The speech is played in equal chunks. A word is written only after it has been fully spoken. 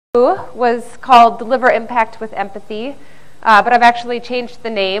was called Deliver Impact with Empathy, but I've actually changed the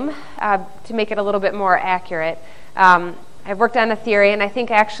name to make it a little bit more accurate. I've worked on a theory, and I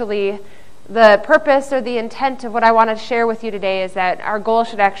think actually the purpose or the intent of what I want to share with you today is that our goal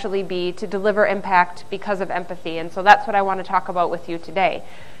should actually be to deliver impact because of empathy, and so that's what I want to talk about with you today.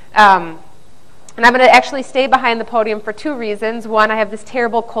 And I'm going to actually stay behind the podium for two reasons. One, I have this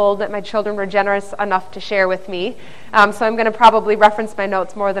terrible cold that my children were generous enough to share with me, so I'm going to probably reference my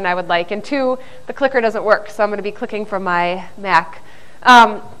notes more than I would like. And two, the clicker doesn't work, so I'm going to be clicking from my Mac.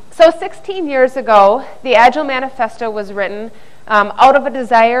 So 16 years ago, the Agile Manifesto was written out of a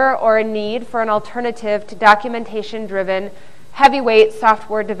desire or a need for an alternative to documentation-driven, heavyweight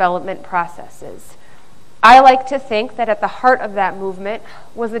software development processes. I like to think that at the heart of that movement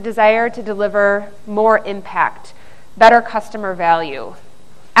was a desire to deliver more impact, better customer value,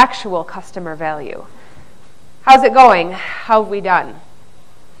 actual customer value. How's it going? How have we done?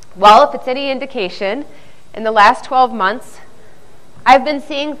 Well, if it's any indication, in the last 12 months, I've been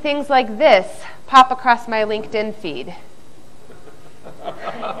seeing things like this pop across my LinkedIn feed.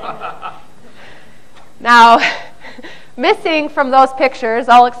 Now, missing from those pictures,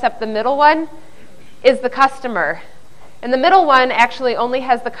 all except the middle one, is the customer. And the middle one actually only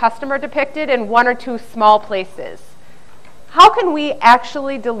has the customer depicted in one or two small places. How can we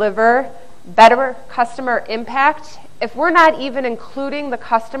actually deliver better customer impact if we're not even including the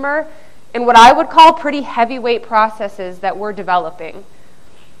customer in what I would call pretty heavyweight processes that we're developing?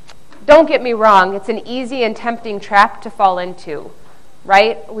 Don't get me wrong, it's an easy and tempting trap to fall into,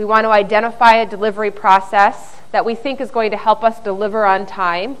 right? We want to identify a delivery process that we think is going to help us deliver on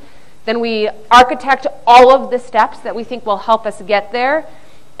time. Then we architect all of the steps that we think will help us get there.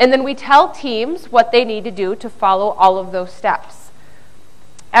 And then we tell teams what they need to do to follow all of those steps.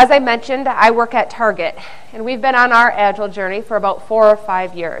 As I mentioned, I work at Target, and we've been on our Agile journey for about 4 or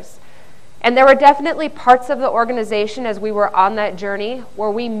 5 years. And there were definitely parts of the organization as we were on that journey where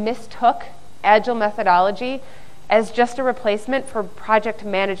we mistook Agile methodology as just a replacement for project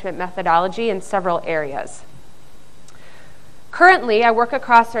management methodology in several areas. Currently, I work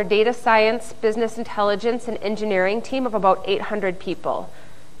across our data science, business intelligence, and engineering team of about 800 people.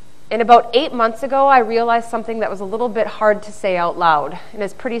 And about 8 months ago, I realized something that was a little bit hard to say out loud and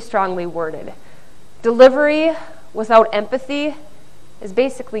is pretty strongly worded. Delivery without empathy is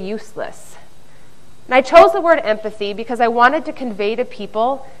basically useless. And I chose the word empathy because I wanted to convey to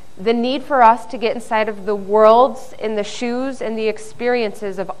people the need for us to get inside of the worlds, in the shoes, and the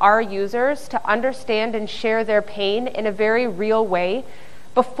experiences of our users to understand and share their pain in a very real way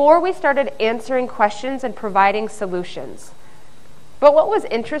before we started answering questions and providing solutions. But what was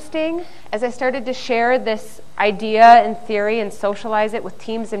interesting as I started to share this idea and theory and socialize it with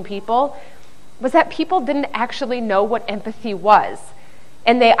teams and people was that people didn't actually know what empathy was.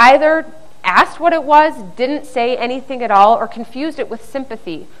 And they either asked what it was, didn't say anything at all, or confused it with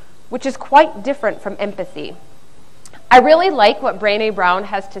sympathy, which is quite different from empathy. I really like what Brené Brown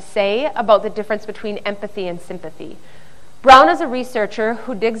has to say about the difference between empathy and sympathy. Brown is a researcher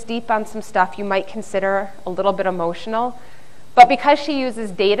who digs deep on some stuff you might consider a little bit emotional, but because she uses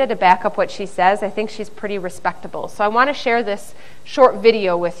data to back up what she says, I think she's pretty respectable. So I want to share this short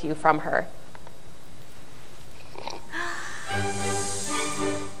video with you from her.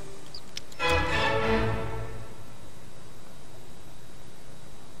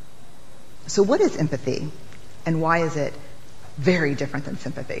 So what is empathy, and why is it very different than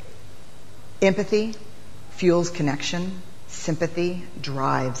sympathy? Empathy fuels connection. Sympathy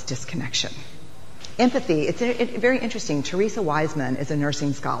drives disconnection. Empathy, it's very interesting. Teresa Wiseman is a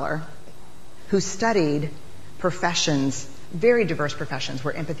nursing scholar who studied professions, very diverse professions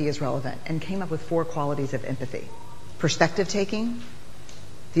where empathy is relevant, and came up with 4 qualities of empathy. Perspective taking,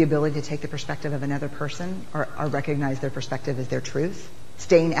 the ability to take the perspective of another person or recognize their perspective as their truth.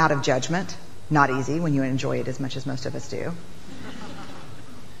 Staying out of judgment, not easy when you enjoy it as much as most of us do.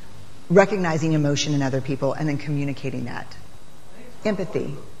 Recognizing emotion in other people and then communicating that.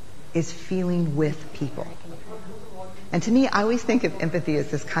 Empathy is feeling with people. And to me, I always think of empathy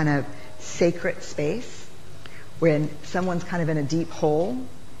as this kind of sacred space when someone's kind of in a deep hole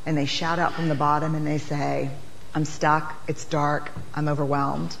and they shout out from the bottom and they say, I'm stuck, it's dark, I'm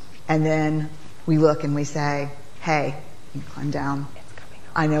overwhelmed. And then we look and we say, hey, you climb down.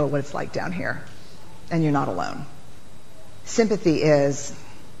 I know what it's like down here, and you're not alone. Sympathy is,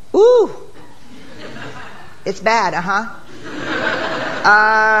 ooh, it's bad,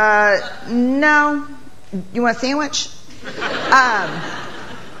 no, you want a sandwich?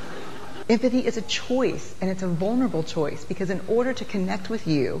 Empathy is a choice, and it's a vulnerable choice, because in order to connect with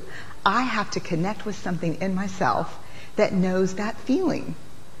you, I have to connect with something in myself that knows that feeling.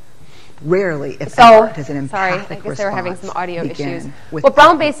 Rarely, if So, ever, does an sorry, empathic I guess they were having some audio begin issues. with What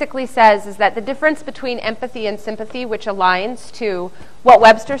Brown basically says is that the difference between empathy and sympathy, which aligns to what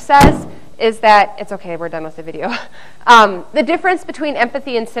Webster says, is that, it's okay, we're done with the video. The difference between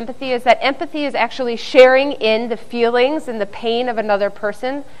empathy and sympathy is that empathy is actually sharing in the feelings and the pain of another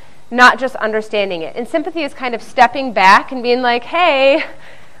person, not just understanding it. And sympathy is kind of stepping back and being like, hey,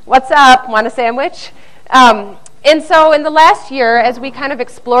 what's up, want a sandwich? And so in the last year, as we kind of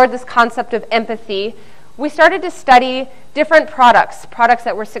explored this concept of empathy, we started to study different products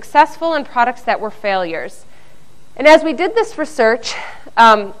that were successful and products that were failures. And as we did this research,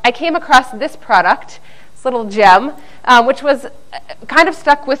 I came across this product, this little gem, which was kind of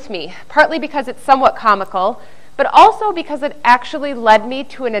stuck with me, partly because it's somewhat comical, but also because it actually led me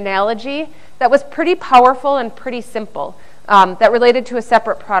to an analogy that was pretty powerful and pretty simple, that related to a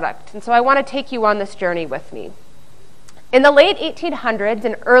separate product. And so I want to take you on this journey with me. In the late 1800s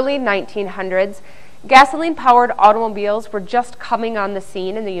and early 1900s, gasoline-powered automobiles were just coming on the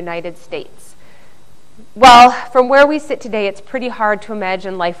scene in the United States. Well, from where we sit today, it's pretty hard to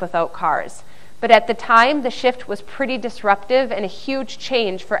imagine life without cars. But at the time, the shift was pretty disruptive and a huge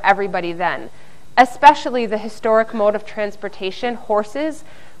change for everybody then, especially the historic mode of transportation, horses,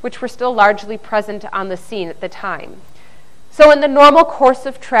 which were still largely present on the scene at the time. So in the normal course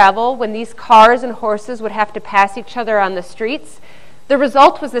of travel, when these cars and horses would have to pass each other on the streets, the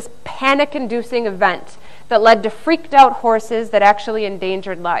result was this panic-inducing event that led to freaked-out horses that actually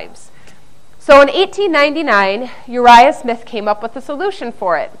endangered lives. So in 1899, Uriah Smith came up with a solution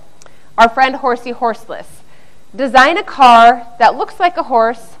for it. Our friend Horsey Horseless. Design a car that looks like a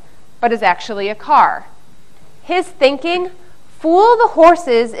horse, but is actually a car. His thinking, fool the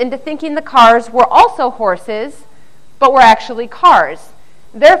horses into thinking the cars were also horses, but were actually cars.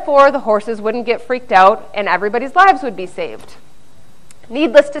 Therefore, the horses wouldn't get freaked out and everybody's lives would be saved.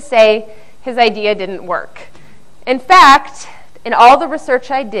 Needless to say, his idea didn't work. In fact, in all the research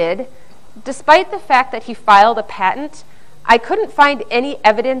I did, despite the fact that he filed a patent, I couldn't find any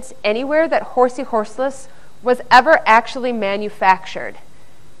evidence anywhere that Horsey Horseless was ever actually manufactured.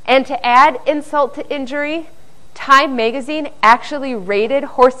 And to add insult to injury, Time magazine actually rated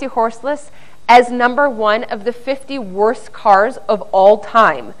Horsey Horseless as #1 of the 50 worst cars of all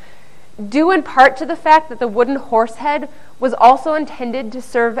time, due in part to the fact that the wooden horse head was also intended to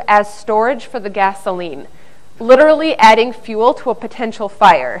serve as storage for the gasoline, literally adding fuel to a potential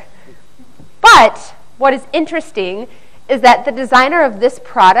fire. But what is interesting is that the designer of this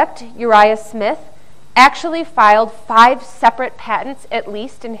product, Uriah Smith, actually filed 5 separate patents at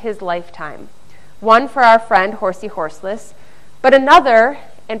least in his lifetime. One for our friend Horsey Horseless, but another,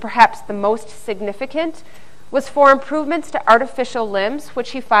 and perhaps the most significant, was for improvements to artificial limbs,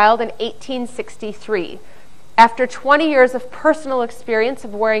 which he filed in 1863, after 20 years of personal experience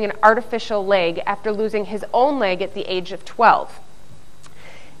of wearing an artificial leg after losing his own leg at the age of 12.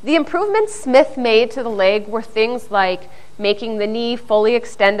 The improvements Smith made to the leg were things like making the knee fully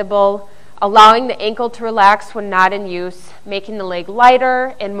extendable, allowing the ankle to relax when not in use, making the leg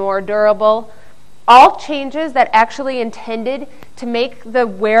lighter and more durable, all changes that actually intended to make the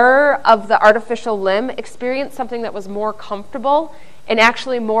wearer of the artificial limb experience something that was more comfortable and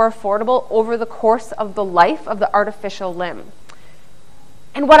actually more affordable over the course of the life of the artificial limb.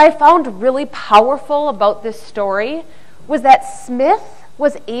 And what I found really powerful about this story was that Smith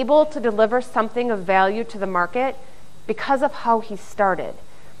was able to deliver something of value to the market because of how he started.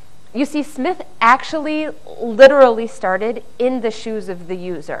 You see, Smith actually literally started in the shoes of the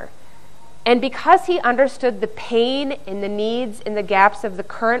user. And because he understood the pain and the needs and the gaps of the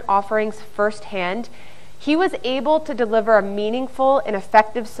current offerings firsthand, he was able to deliver a meaningful and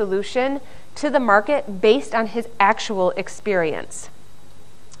effective solution to the market based on his actual experience.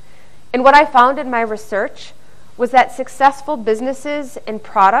 And what I found in my research was that successful businesses and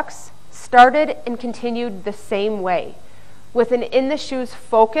products started and continued the same way, with an in-the-shoes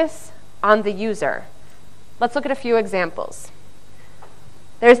focus on the user. Let's look at a few examples.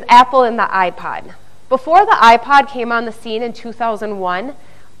 There's Apple and the iPod. Before the iPod came on the scene in 2001,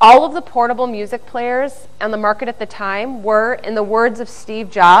 all of the portable music players on the market at the time were, in the words of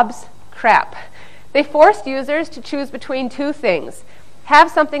Steve Jobs, crap. They forced users to choose between 2 things. Have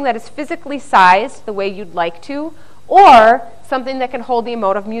something that is physically sized the way you'd like to, or something that can hold the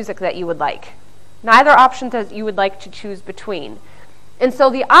amount of music that you would like. Neither option that you would like to choose between. And so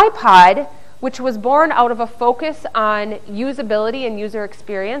the iPod, which was born out of a focus on usability and user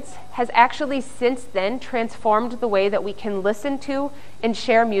experience, has actually since then transformed the way that we can listen to and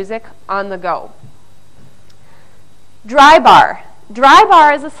share music on the go. Dry Bar. Dry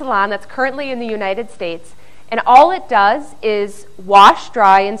Bar is a salon that's currently in the United States, And all it does is wash,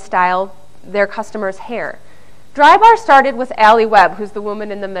 dry, and style their customers' hair. Drybar started with Allie Webb, who's the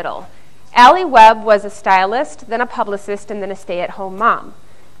woman in the middle. Allie Webb was a stylist, then a publicist, and then a stay-at-home mom.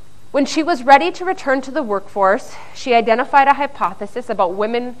 When she was ready to return to the workforce, she identified a hypothesis about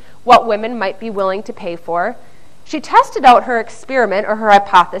what women might be willing to pay for. She tested out her experiment, or her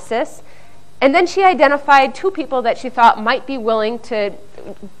hypothesis, and then she identified 2 people that she thought might be willing to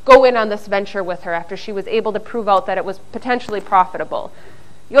go in on this venture with her after she was able to prove out that it was potentially profitable.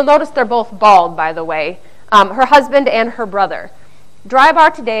 You'll notice they're both bald, by the way, her husband and her brother.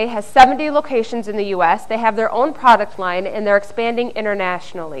 Drybar today has 70 locations in the U.S. They have their own product line, and they're expanding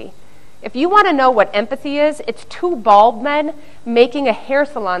internationally. If you want to know what empathy is, it's 2 bald men making a hair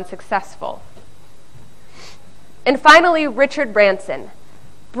salon successful. And finally, Richard Branson.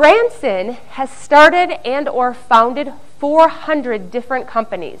 Branson has started and or founded 400 different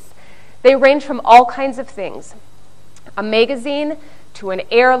companies. They range from all kinds of things. A magazine, to an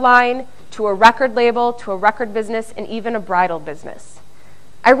airline, to a record label, to a record business, and even a bridal business.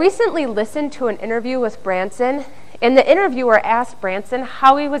 I recently listened to an interview with Branson, and the interviewer asked Branson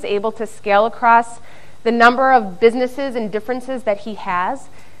how he was able to scale across the number of businesses and differences that he has.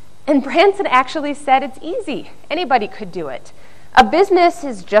 And Branson actually said it's easy. Anybody could do it. A business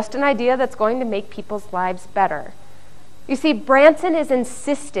is just an idea that's going to make people's lives better. You see, Branson is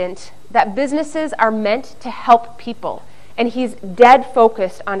insistent that businesses are meant to help people, and he's dead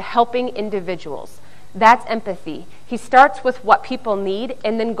focused on helping individuals. That's empathy. He starts with what people need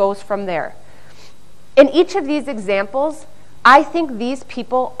and then goes from there. In each of these examples, I think these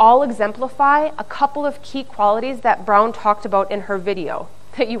people all exemplify a couple of key qualities that Brown talked about in her video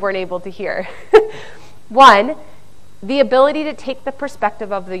that you weren't able to hear. 1, the ability to take the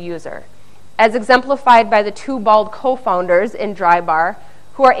perspective of the user, as exemplified by the 2 bald co-founders in Drybar,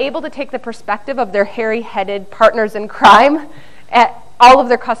 who are able to take the perspective of their hairy-headed partners in crime at all of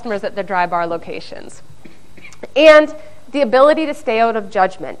their customers at the Drybar locations. And the ability to stay out of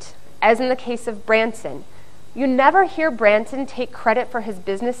judgment, as in the case of Branson. You never hear Branson take credit for his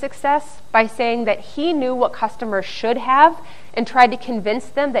business success by saying that he knew what customers should have and tried to convince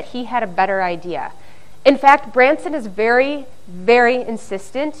them that he had a better idea. In fact, Branson is very, very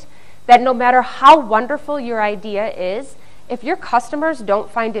insistent that no matter how wonderful your idea is, if your customers don't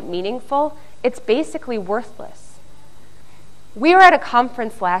find it meaningful, it's basically worthless. We were at a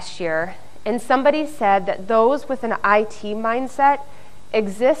conference last year, and somebody said that those with an IT mindset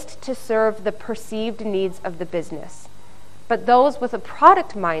exist to serve the perceived needs of the business, but those with a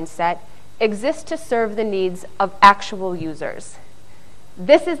product mindset exist to serve the needs of actual users.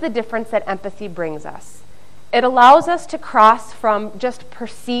 This is the difference that empathy brings us. It allows us to cross from just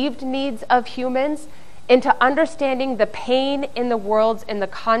perceived needs of humans into understanding the pain in the world in the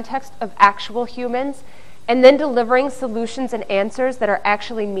context of actual humans, and then delivering solutions and answers that are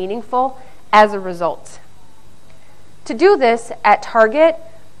actually meaningful as a result. To do this at Target,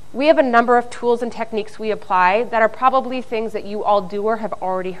 we have a number of tools and techniques we apply that are probably things that you all do or have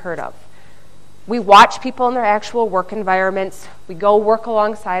already heard of. We watch people in their actual work environments. We go work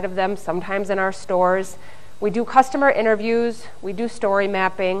alongside of them, sometimes in our stores. We do customer interviews. We do story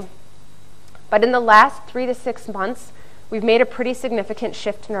mapping. But in the last 3 to 6 months, we've made a pretty significant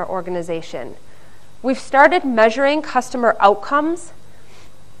shift in our organization. We've started measuring customer outcomes,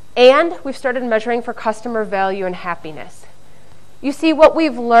 and we've started measuring for customer value and happiness. You see, what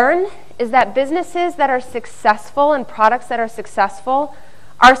we've learned is that businesses that are successful and products that are successful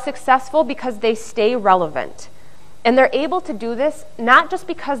because they stay relevant. And they're able to do this not just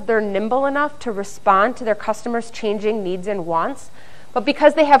because they're nimble enough to respond to their customers' changing needs and wants, but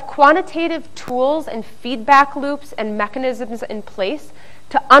because they have quantitative tools and feedback loops and mechanisms in place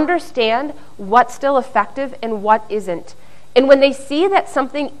to understand what's still effective and what isn't. And when they see that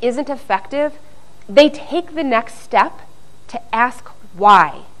something isn't effective, they take the next step to ask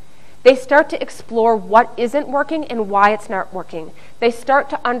why. They start to explore what isn't working and why it's not working. They start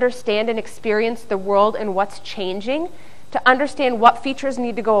to understand and experience the world and what's changing, to understand what features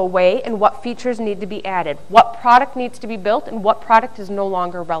need to go away and what features need to be added, what product needs to be built and what product is no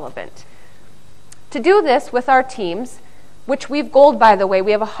longer relevant. To do this with our teams, which we've goaled, by the way,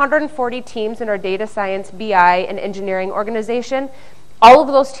 we have 140 teams in our data science, BI, and engineering organization. All of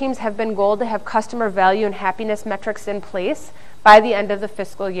those teams have been goaled to have customer value and happiness metrics in place by the end of the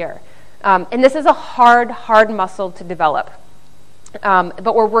fiscal year. And this is a hard muscle to develop.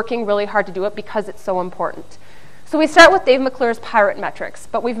 But we're working really hard to do it because it's so important. So we start with Dave McClure's Pirate Metrics,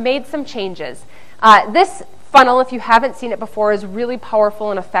 but we've made some changes. This funnel, if you haven't seen it before, is really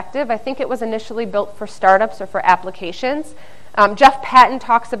powerful and effective. I think it was initially built for startups or for applications. Jeff Patton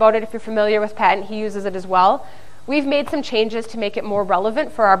talks about it. If you're familiar with Patton, he uses it as well. We've made some changes to make it more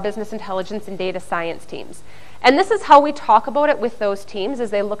relevant for our business intelligence and data science teams. And this is how we talk about it with those teams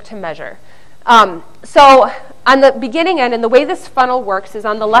as they look to measure. So on the beginning end, and the way this funnel works is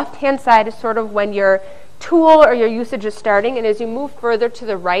on the left-hand side is sort of when your tool or your usage is starting, and as you move further to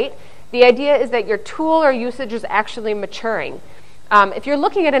the right, the idea is that your tool or usage is actually maturing. If you're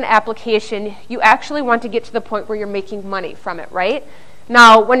looking at an application, you actually want to get to the point where you're making money from it, right?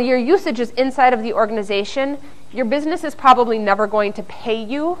 Now, when your usage is inside of the organization, your business is probably never going to pay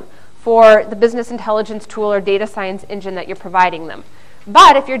you for the business intelligence tool or data science engine that you're providing them.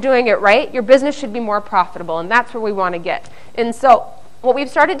 But if you're doing it right, your business should be more profitable, and that's where we want to get. And so what we've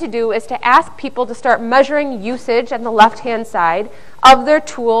started to do is to ask people to start measuring usage on the left-hand side of their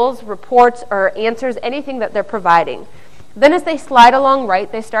tools, reports, or answers, anything that they're providing. Then as they slide along right,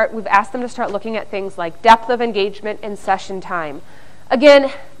 we've asked them to start looking at things like depth of engagement and session time.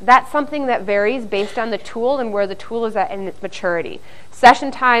 Again, that's something that varies based on the tool and where the tool is at in its maturity.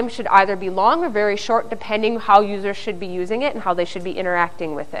 Session time should either be long or very short, depending how users should be using it and how they should be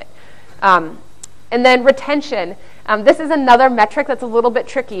interacting with it. And then retention. This is another metric that's a little bit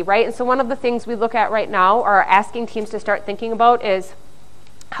tricky, right? And so one of the things we look at right now or are asking teams to start thinking about is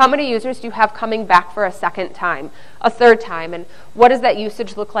how many users do you have coming back for a second time, a third time, and what does that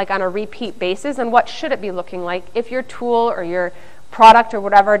usage look like on a repeat basis, and what should it be looking like if your tool or your product or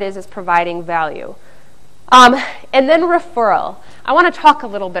whatever it is providing value. And then referral. I want to talk a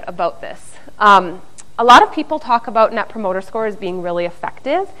little bit about this. A lot of people talk about Net Promoter Score as being really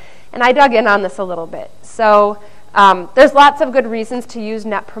effective, and I dug in on this a little bit. So there's lots of good reasons to use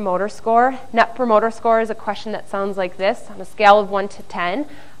Net Promoter Score. Net Promoter Score is a question that sounds like this. On a scale of 1 to 10,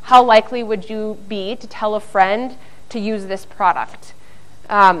 how likely would you be to tell a friend to use this product?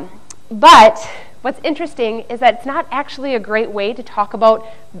 But what's interesting is that it's not actually a great way to talk about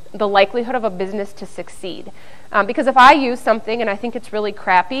the likelihood of a business to succeed. Because if I use something and I think it's really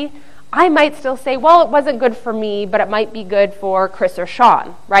crappy, I might still say, well, it wasn't good for me, but it might be good for Chris or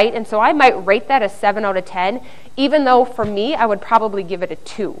Sean, right? And so I might rate that a 7 out of 10, even though for me, I would probably give it a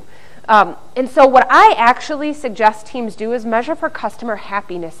 2. And so what I actually suggest teams do is measure for customer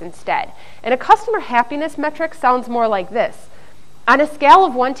happiness instead. And a customer happiness metric sounds more like this. On a scale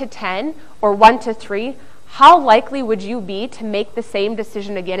of 1 to 10 or 1 to 3, how likely would you be to make the same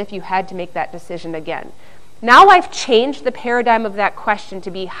decision again if you had to make that decision again? Now I've changed the paradigm of that question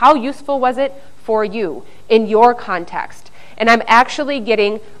to be how useful was it for you in your context? And I'm actually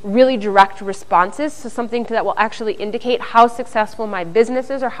getting really direct responses, so something that will actually indicate how successful my business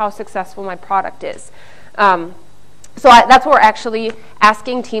is or how successful my product is. That's what we're actually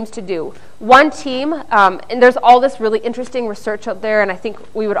asking teams to do. One team, and there's all this really interesting research out there, and I think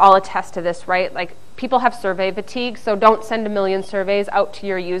we would all attest to this, right? Like, people have survey fatigue, so don't send 1 million surveys out to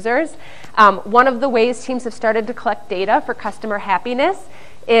your users. One of the ways teams have started to collect data for customer happiness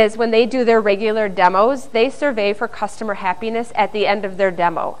is when they do their regular demos, they survey for customer happiness at the end of their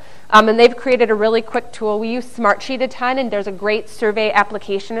demo. And they've created a really quick tool. We use Smartsheet a ton, and there's a great survey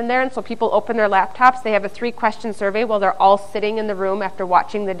application in there. And so people open their laptops, they have a 3-question survey while they're all sitting in the room after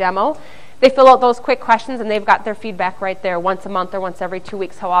watching the demo. They fill out those quick questions, and they've got their feedback right there once a month or once every 2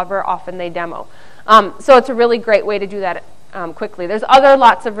 weeks, however often they demo. So it's a really great way to do that quickly. There's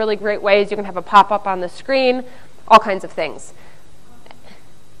lots of really great ways. You can have a pop-up on the screen, all kinds of things.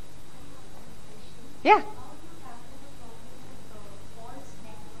 Yeah.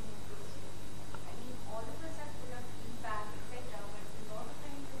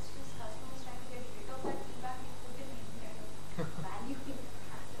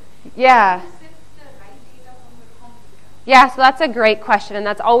 Yeah, so that's a great question, and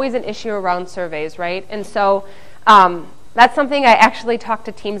that's always an issue around surveys, right? And so that's something I actually talk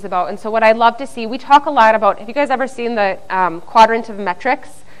to teams about. And so what I'd love to see, we talk a lot about, have you guys ever seen the quadrant of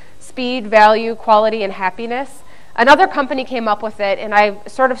metrics? Speed, value, quality, and happiness. Another company came up with it, and I've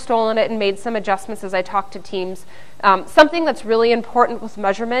sort of stolen it and made some adjustments as I talk to teams. Something that's really important with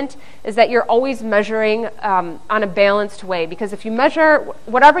measurement is that you're always measuring on a balanced way, because if you measure,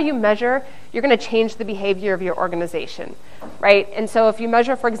 whatever you measure, you're going to change the behavior of your organization, right? And so if you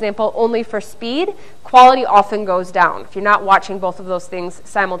measure, for example, only for speed, quality often goes down if you're not watching both of those things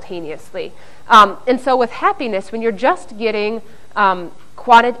simultaneously. And so with happiness, when you're just getting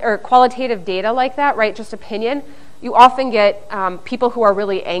qualitative data like that, right, just opinion, you often get people who are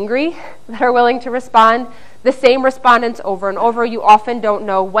really angry that are willing to respond. The same respondents over and over. You often don't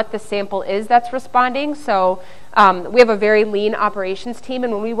know what the sample is that's responding, so We have a very lean operations team,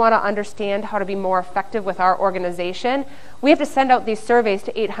 and when we want to understand how to be more effective with our organization, we have to send out these surveys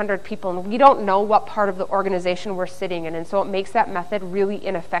to 800 people, and we don't know what part of the organization we're sitting in, and so it makes that method really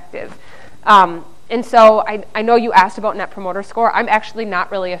ineffective. And so I know you asked about Net Promoter Score. I'm actually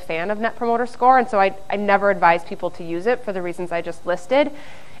not really a fan of Net Promoter Score, and so I never advise people to use it for the reasons I just listed.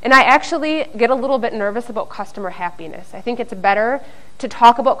 And I actually get a little bit nervous about customer happiness. I think it's better to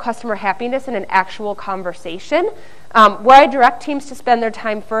talk about customer happiness in an actual conversation. Where I direct teams to spend their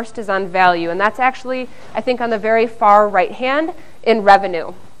time first is on value, and that's actually, I think, on the very far right hand in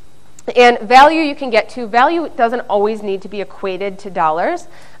revenue. And value you can get to, value doesn't always need to be equated to dollars,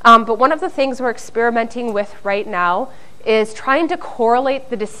 but one of the things we're experimenting with right now is trying to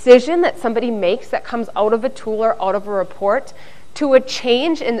correlate the decision that somebody makes that comes out of a tool or out of a report to a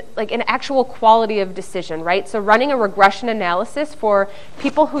change in like an actual quality of decision, right? So running a regression analysis for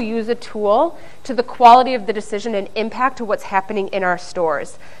people who use a tool to the quality of the decision and impact to what's happening in our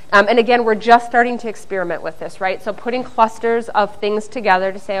stores. And again, we're just starting to experiment with this, right? So putting clusters of things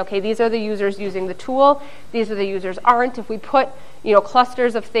together to say, okay, these are the users using the tool, these are the users aren't. If we put,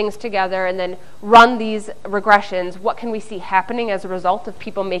 clusters of things together and then run these regressions, what can we see happening as a result of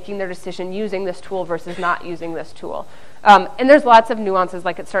people making their decision using this tool versus not using this tool? And there's lots of nuances,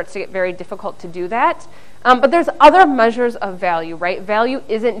 like it starts to get very difficult to do that. But there's other measures of value, right? Value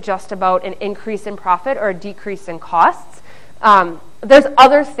isn't just about an increase in profit or a decrease in costs. There's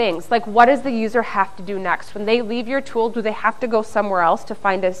other things, like what does the user have to do next? When they leave your tool, do they have to go somewhere else to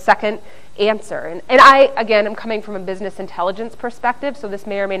find a second answer? And I, again, am coming from a business intelligence perspective, so this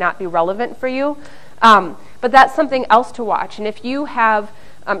may or may not be relevant for you. But that's something else to watch. And if you have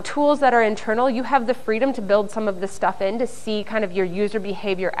tools that are internal, you have the freedom to build some of this stuff in to see kind of your user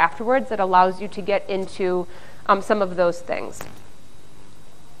behavior afterwards that allows you to get into some of those things.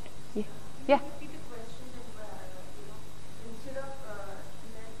 Yeah.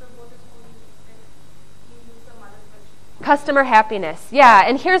 Customer happiness. Yeah,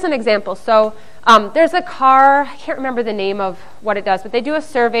 and here's an example. So there's a car, I can't remember the name of what it does, but they do a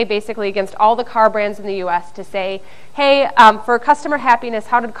survey basically against all the car brands in the US to say, hey, for customer happiness,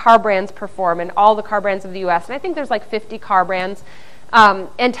 how did car brands perform in all the car brands of the US? And I think there's like 50 car brands.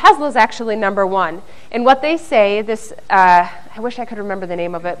 And Tesla's actually number one. And what they say, I wish I could remember the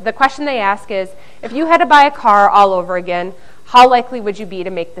name of it. The question they ask is, if you had to buy a car all over again, how likely would you be to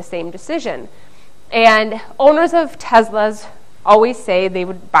make the same decision? And owners of Teslas always say they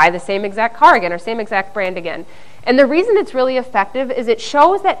would buy the same exact car again or same exact brand again. And the reason it's really effective is it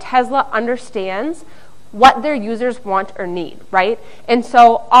shows that Tesla understands what their users want or need, right? And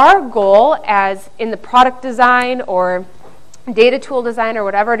so our goal as in the product design or data tool design or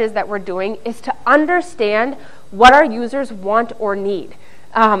whatever it is that we're doing is to understand what our users want or need.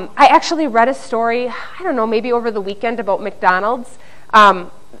 I actually read a story, I don't know, maybe over the weekend about McDonald's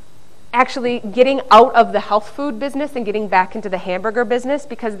actually getting out of the health food business and getting back into the hamburger business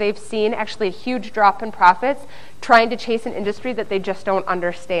because they've seen actually a huge drop in profits trying to chase an industry that they just don't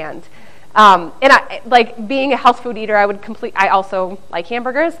understand. And I, like being a health food eater, I also like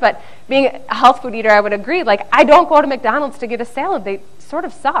hamburgers, but being a health food eater, I would agree, like I don't go to McDonald's to get a salad. They sort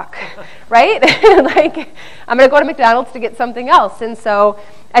of suck, right? Like I'm going to go to McDonald's to get something else. And so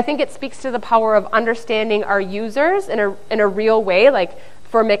I think it speaks to the power of understanding our users in a real way. Like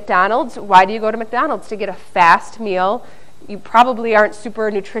for McDonald's, why do you go to McDonald's? To get a fast meal. You probably aren't super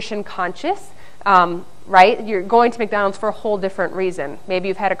nutrition conscious. Right? You're going to McDonald's for a whole different reason. Maybe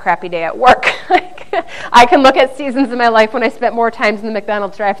you've had a crappy day at work. I can look at seasons in my life when I spent more times in the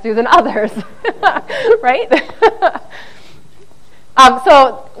McDonald's drive-thru than others. Right?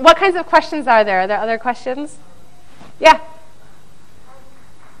 So what kinds of questions are there? Are there other questions? Yeah?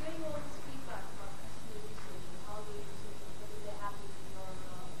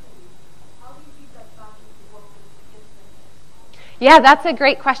 Yeah, that's a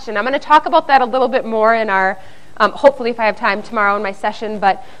great question. I'm going to talk about that a little bit more in our, hopefully if I have time tomorrow in my session,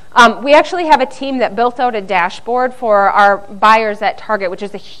 but we actually have a team that built out a dashboard for our buyers at Target, which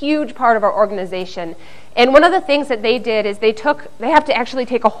is a huge part of our organization. And one of the things that they did is they have to actually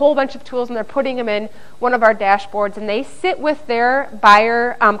take a whole bunch of tools and they're putting them in one of our dashboards and they sit with their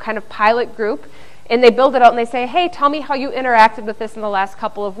buyer kind of pilot group and they build it out and they say, hey, tell me how you interacted with this in the last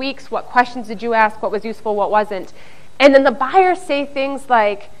couple of weeks. What questions did you ask? What was useful? What wasn't? And then the buyers say things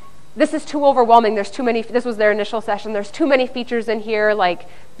like, this is too overwhelming, there's too many, this was their initial session, there's too many features in here, like,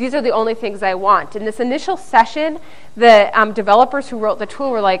 these are the only things I want. In this initial session, the developers who wrote the tool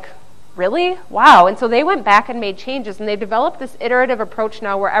were like, really? Wow. And so they went back and made changes, and they developed this iterative approach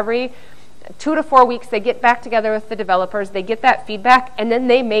now where every 2 to 4 weeks, they get back together with the developers, they get that feedback, and then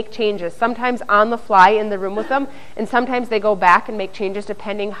they make changes, sometimes on the fly in the room with them, and sometimes they go back and make changes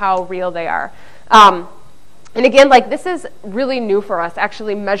depending how real they are. And again, like, this is really new for us,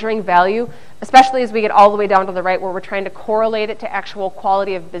 actually measuring value, especially as we get all the way down to the right where we're trying to correlate it to actual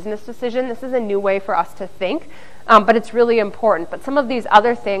quality of business decision. This is a new way for us to think, but it's really important. But some of these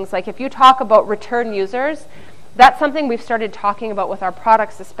other things, like if you talk about return users, that's something we've started talking about with our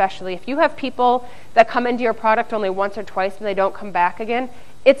products especially. If you have people that come into your product only once or twice and they don't come back again,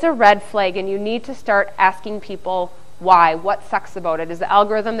 it's a red flag, and you need to start asking people why. What sucks about it? Is the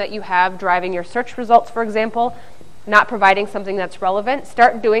algorithm that you have driving your search results, for example, not providing something that's relevant?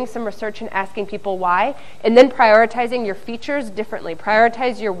 Start doing some research and asking people why, and then prioritizing your features differently.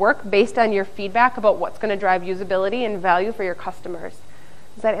 Prioritize your work based on your feedback about what's going to drive usability and value for your customers.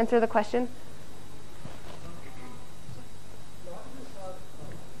 Does that answer the question?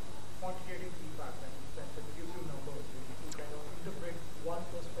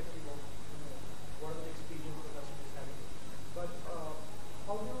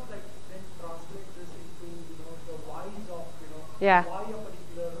 Yeah. Why a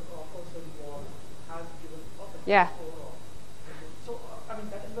particular person has given a Yeah. score. So, I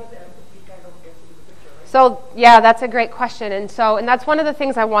mean, that is where the empathy kind of gets into the picture, right? So, yeah, that's a great question. And that's one of the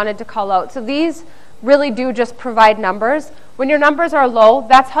things I wanted to call out. So these really do just provide numbers. When your numbers are low,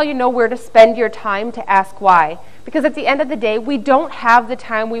 that's how you know where to spend your time to ask why. Because at the end of the day, we don't have the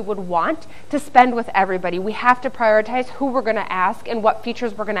time we would want to spend with everybody. We have to prioritize who we're going to ask and what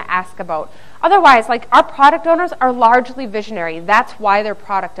features we're going to ask about. Otherwise, like, our product owners are largely visionary. That's why they're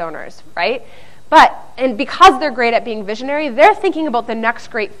product owners, right? And because they're great at being visionary, they're thinking about the next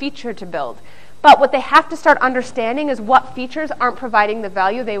great feature to build. But what they have to start understanding is what features aren't providing the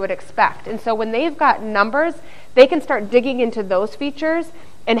value they would expect. And so when they've got numbers, they can start digging into those features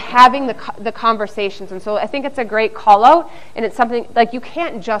and having the conversations. And so I think it's a great call out, and it's something, like, you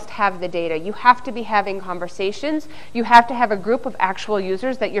can't just have the data. You have to be having conversations. You have to have a group of actual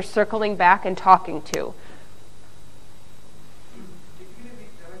users that you're circling back and talking to.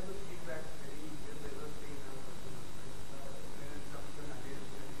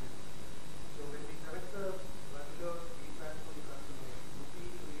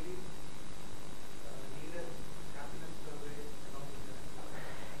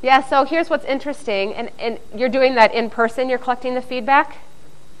 Yeah, so here's what's interesting, and you're doing that in person, you're collecting the feedback?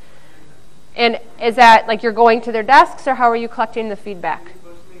 And is that, like, you're going to their desks, or how are you collecting the feedback?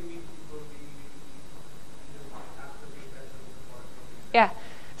 Yeah,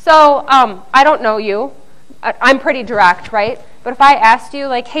 so I don't know you. I'm pretty direct, right? But if I asked you,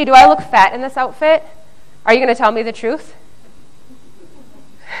 like, hey, do I look fat in this outfit? Are you going to tell me the truth?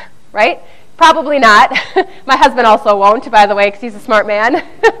 Right? Probably not. My husband also won't, by the way, because he's a smart man.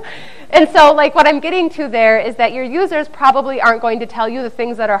 And so, like, what I'm getting to there is that your users probably aren't going to tell you the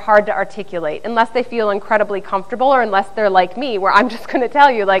things that are hard to articulate unless they feel incredibly comfortable, or unless they're like me, where I'm just going to tell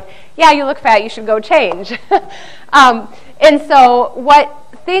you, like, yeah, you look fat, you should go change. And so what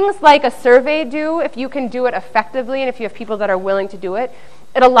things like a survey do, if you can do it effectively and if you have people that are willing to do it,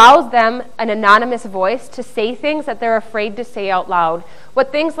 it allows them an anonymous voice to say things that they're afraid to say out loud. What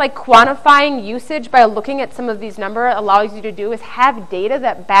things like quantifying usage by looking at some of these numbers allows you to do is have data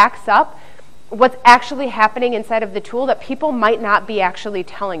that backs up what's actually happening inside of the tool that people might not be actually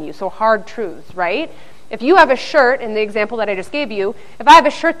telling you. So hard truths, right? If you have a shirt, in the example that I just gave you, if I have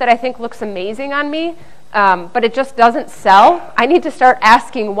a shirt that I think looks amazing on me, but it just doesn't sell, I need to start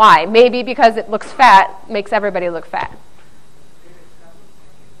asking why. Maybe because it looks fat, makes everybody look fat.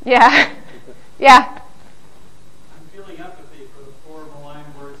 Yeah. Yeah. I'm feeling empathy for the poor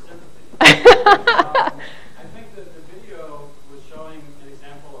maligned word sympathy. I think that the video was showing an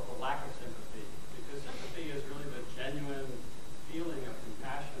example of a lack of sympathy, because sympathy is really the genuine feeling of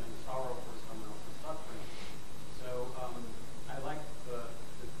compassion and sorrow for someone else's suffering. So I like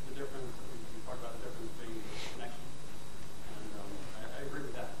the difference, you talked about the difference being connection. And I agree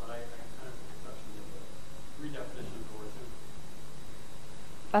with that, but I kind of took exception to the redefinition of the word sympathy.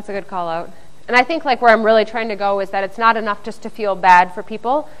 That's a good call out. And I think, like, where I'm really trying to go is that it's not enough just to feel bad for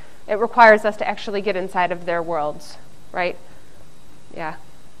people. It requires us to actually get inside of their worlds, right? Yeah.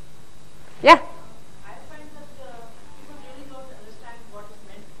 Yeah. I find that people really don't understand what is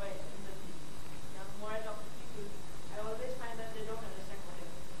meant by empathy. More I talk to people, I always find that they don't understand what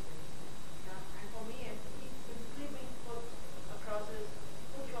empathy is. And for me, empathy simply being put across as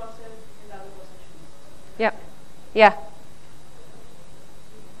put yourself in the other person's shoes. Yep. Yeah. Right?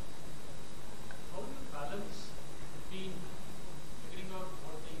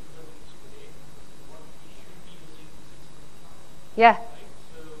 Yeah.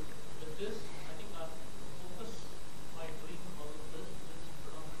 So with this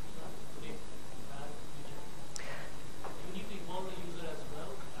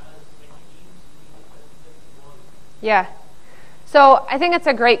Yeah. So I think it's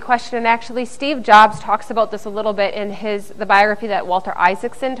a great question, and actually Steve Jobs talks about this a little bit in the biography that Walter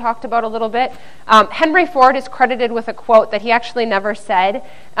Isaacson talked about a little bit. Henry Ford is credited with a quote that he actually never said,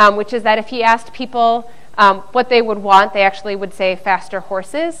 which is that if he asked people what they would want, they actually would say faster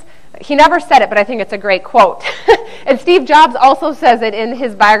horses. He never said it, but I think it's a great quote. And Steve Jobs also says it in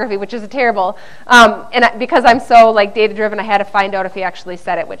his biography, which is terrible. Because I'm so data-driven, I had to find out if he actually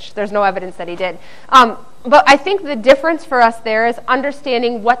said it, which there's no evidence that he did. But I think the difference for us there is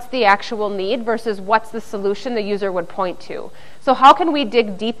understanding what's the actual need versus what's the solution the user would point to. So how can we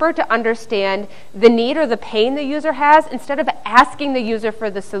dig deeper to understand the need or the pain the user has instead of asking the user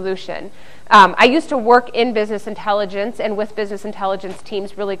for the solution? I used to work in business intelligence and with business intelligence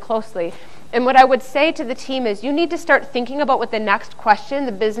teams really closely. And what I would say to the team is you need to start thinking about what the next question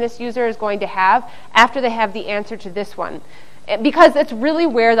the business user is going to have after they have the answer to this one. Because it's really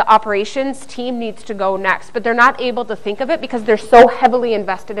where the operations team needs to go next. But they're not able to think of it because they're so heavily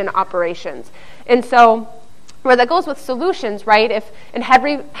invested in operations. And so where that goes with solutions, right? If in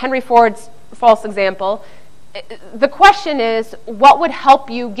Henry Ford's false example, the question is, what would help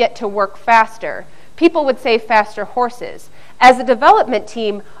you get to work faster? People would say faster horses. As a development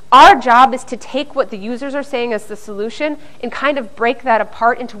team, our job is to take what the users are saying as the solution and kind of break that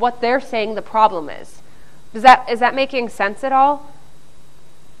apart into what they're saying the problem is. Is that making sense at all?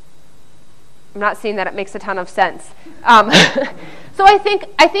 I'm not seeing that it makes a ton of sense. So I think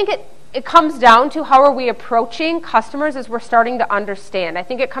it comes down to how are we approaching customers as we're starting to understand. I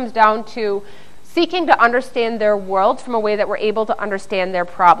think it comes down to seeking to understand their world from a way that we're able to understand their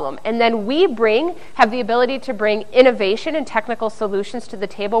problem. And then we have the ability to bring innovation and technical solutions to the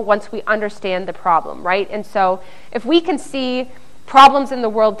table once we understand the problem, right? And so if we can see problems in the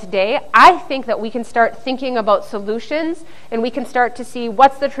world today, I think that we can start thinking about solutions and we can start to see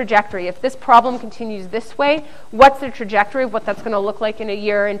what's the trajectory. If this problem continues this way, what's the trajectory of what that's going to look like in a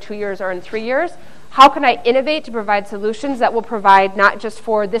year, in 2 years, or in 3 years? How can I innovate to provide solutions that will provide not just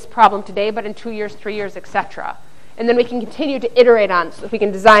for this problem today, but in 2 years, 3 years, etc. And then we can continue to iterate on. So if we can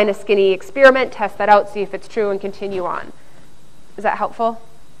design a skinny experiment, test that out, see if it's true, and continue on. Is that helpful?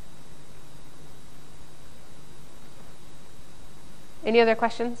 Any other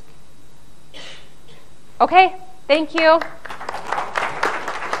questions? Okay, thank you.